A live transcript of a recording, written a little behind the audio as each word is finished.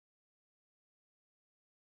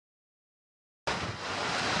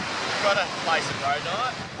trying to place a road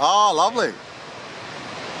night. Oh, lovely.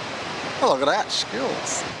 Oh, look at that,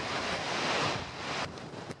 skills.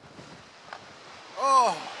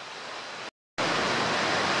 Oh.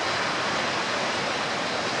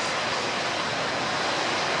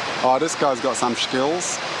 Oh, this guy's got some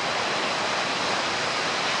skills.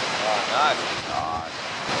 Oh, nice. Nice.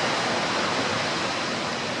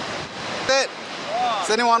 Is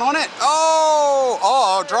anyone on it? Oh,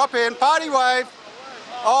 oh, drop in, party wave.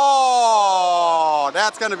 Oh,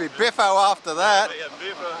 that's going to be biffo after that.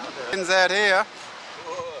 Pins out here.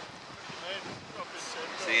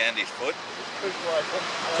 See Andy's foot?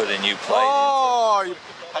 Put a new plate oh, in.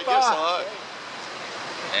 Hey, guess hello.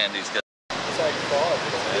 Andy's got... That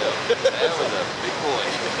was a big boy.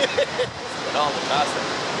 No, the faster.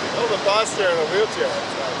 Oh, the faster in a wheelchair.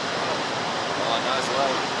 Oh, nice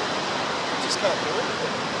load. Just can't do it.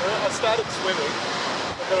 I started swimming.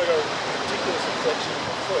 I've got to go ridiculous infection in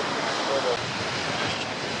my foot.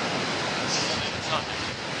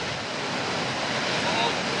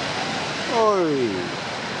 Oh.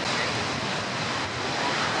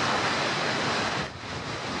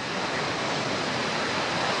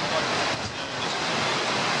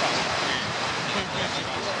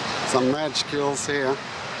 Some mad skills here.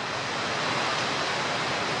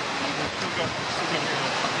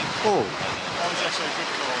 Oh. That was actually a good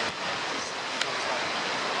call.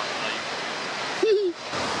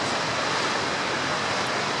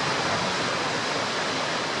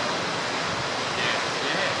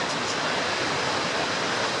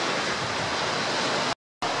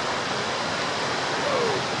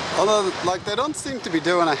 Although, like, they don't seem to be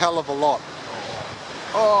doing a hell of a lot.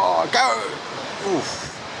 Oh, go! Oof.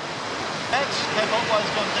 They've always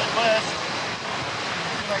gone dead west.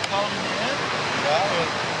 Feel like cold in the air? Yeah.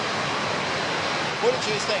 What did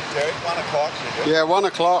you think, Derek? 1 o'clock? Yeah, 1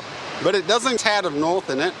 o'clock. But it doesn't have of north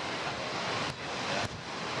in it.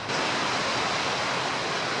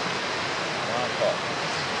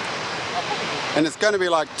 And it's going to be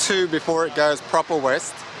like 2 before it goes proper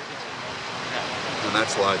west. And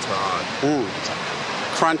that's low tide. Ooh,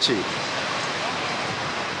 crunchy.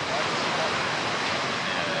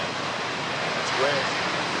 That's wet.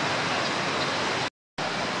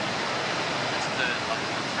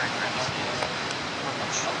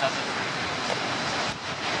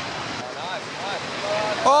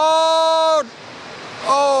 Oh!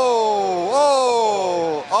 Oh!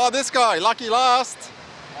 Oh! Oh, this guy, lucky last.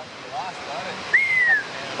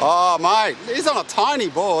 Oh, mate, he's on a tiny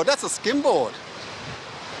board. That's a skim board.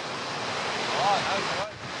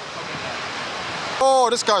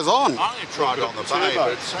 Oh, this goes on. I only tried on the bay,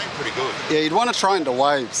 but it seemed pretty good. Yeah, you'd want to try into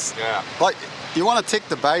waves. Yeah. Like, you want to tick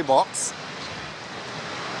the bay box.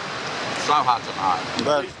 So hard to know.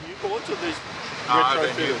 But These new boards or these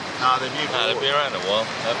retrofitted? No, they're new. No, they've been around a while,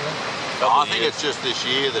 haven't they? I think it's just this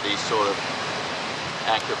year that he's sort of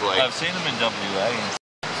actively... I've seen them in WA.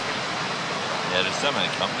 Yeah, there's so many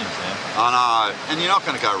companies now. I know, and you're not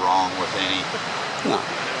going to go wrong with any. no.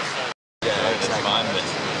 Yeah, that's fine, but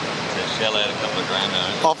to shell out a couple of grand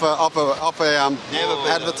Off a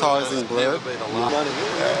advertising blurb. At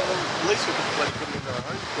least we could bloody put them in our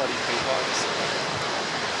own bloody pipes.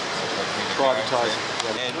 Privatising.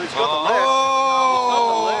 He's got the left.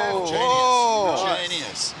 Oh,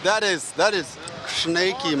 Genius. that is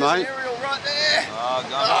sneaky, mate. Aerial right there.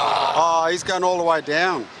 Oh, he's going all the way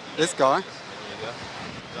down. This guy. There you go.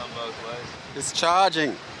 Done both ways. It's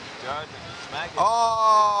charging. Charging, smack it.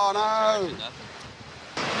 Oh, no.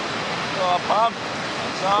 Oh, pump.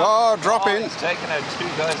 Oh, drop in. He's taking out 2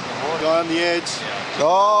 guys in the water. Guy on the edge. Yeah.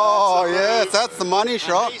 Oh, yes, that's the money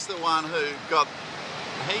shot. And he's the one who got...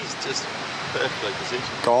 He's just perfectly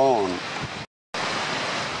positioned. Gone.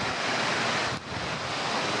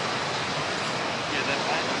 Yeah, that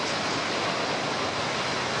matters.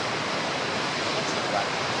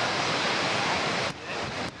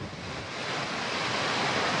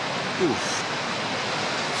 Oof.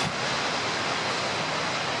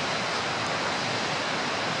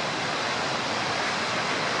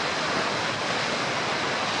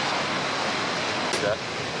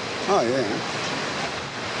 Oh, yeah.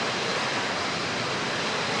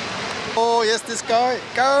 Oh, yes, this guy.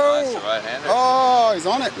 Go. Nice, right-hander. Oh, he's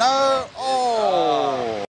on it. No.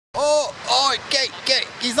 Oh. Oh, get.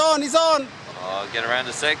 He's on. Oh, get around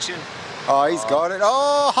the section. Oh, he's got it.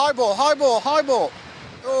 Oh, high ball.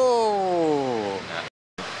 Oh.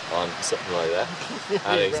 On something like that.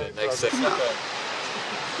 I think so. Next section.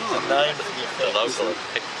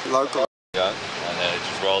 The local. Go, and then it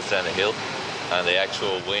just rolls down the hill, and the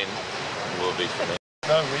actual wind will be from there.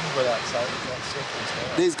 No wind without sailing. Like surfers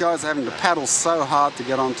now. These guys are having to paddle so hard to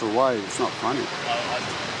get onto a wave. It's not funny.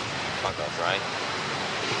 Fuck off, rain.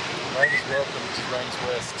 Rain is welcome to Rain's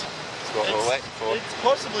West. That's what we're waiting for. It's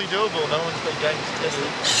possibly doable. No one's been going to test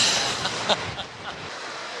it.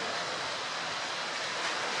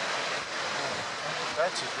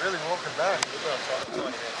 That's just really walking back.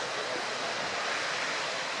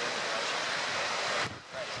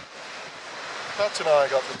 Patch and I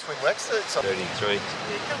got the twin wet suits on. 33. He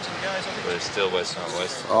comes and goes. I think But it's still west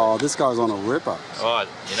northwest. Oh, this guy's on a ripper. Oh,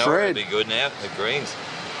 you know Shred. what would be good now? The greens.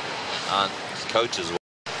 Coaches.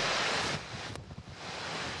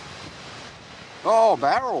 Oh,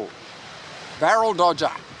 barrel. Barrel dodger.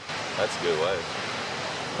 That's a good wave.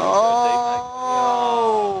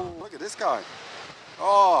 Oh, look at this guy.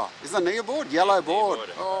 Oh, is that Neil board? Yellow board. board.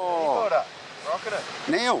 Oh, rocking it.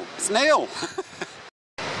 Neil. It's Neil.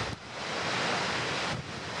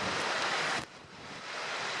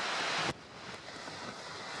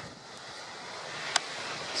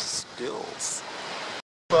 Skills.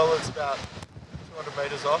 Well, it's about 200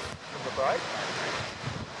 metres off from the break.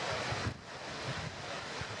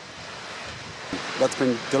 That's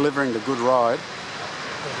been delivering the good ride.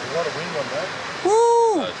 There's a lot of wind on that.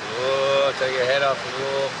 Woo! Oh, take your head off.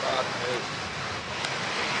 Oh, fuck me.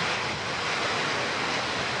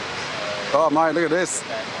 Oh, mate, look at this.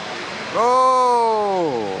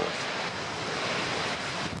 Oh!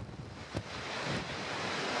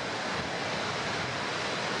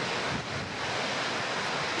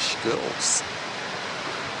 Skills.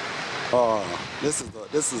 Oh, this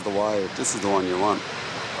is the wave. This is the one you want.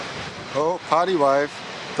 Oh, party wave.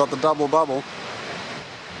 Got the double bubble.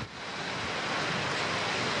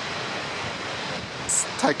 It's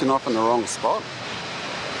taken off in the wrong spot.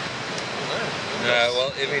 No,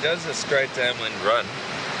 well, if he does a straight downwind run,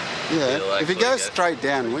 Yeah, He'll if he actually goes get- straight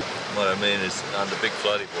down, what I mean is on the big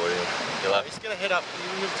floaty board, he'll have He's going to head up.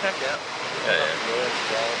 He'll tack out. Yeah,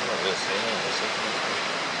 yeah. We'll see.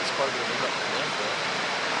 It's quite a bit of wind up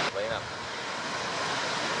there. Clean up.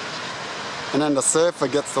 and then the surfer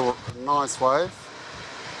gets the nice wave.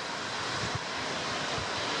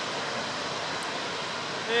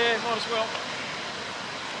 Yeah, might as well.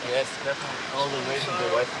 Yes, definitely. All the reason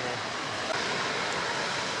to wait for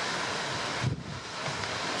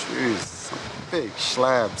Jeez, some big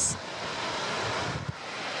slabs.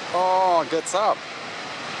 Oh, gets up.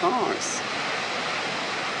 Nice.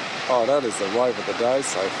 Oh, that is the wave of the day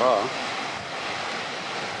so far.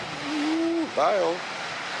 Ooh, bail.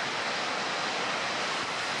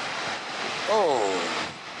 Oh.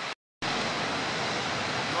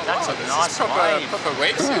 That's a nice wave. Proper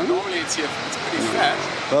wetsuit. Normally it's pretty fat.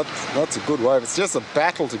 That's a good wave. It's just a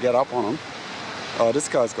battle to get up on him. Oh, this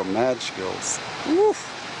guy's got mad skills. Woof.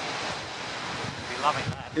 Be loving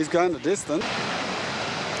that. He's going the distance.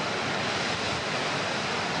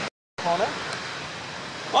 Connor?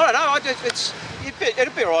 I don't know.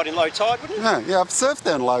 It'd be alright in low tide, wouldn't it? Yeah, I've surfed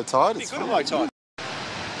there in low tide. It'd It's be good fine. in low tide.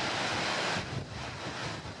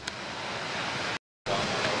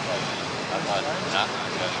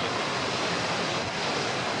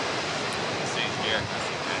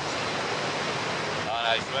 Oh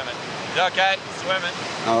no, he's swimming. He's okay, he's swimming.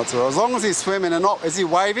 No, that's all right. As long as he's swimming and not, is he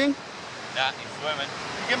waving? Nah, he's swimming.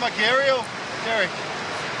 You get my Gariel, Derek.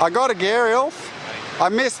 I got a Gariel. I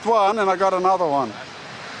missed one and I got another one.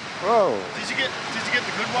 Whoa. Did you get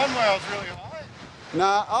the good one where I was really high?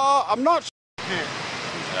 Nah, oh, I'm not sure. Yeah, it was a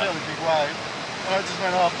fairly big wave. And I just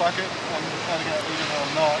went, oh fuck it, I'm either going to eat it or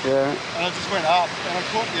I'm not. Yeah. And I just went up and I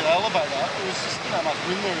caught the elevator. It was just, how much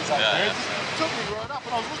wind there is up Yeah, there. yeah. It just took me right up and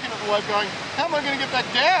I was looking at the wave going, how am I going to get back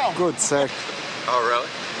down? Good sec. Oh really?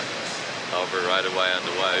 Over right away on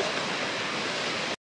the wave.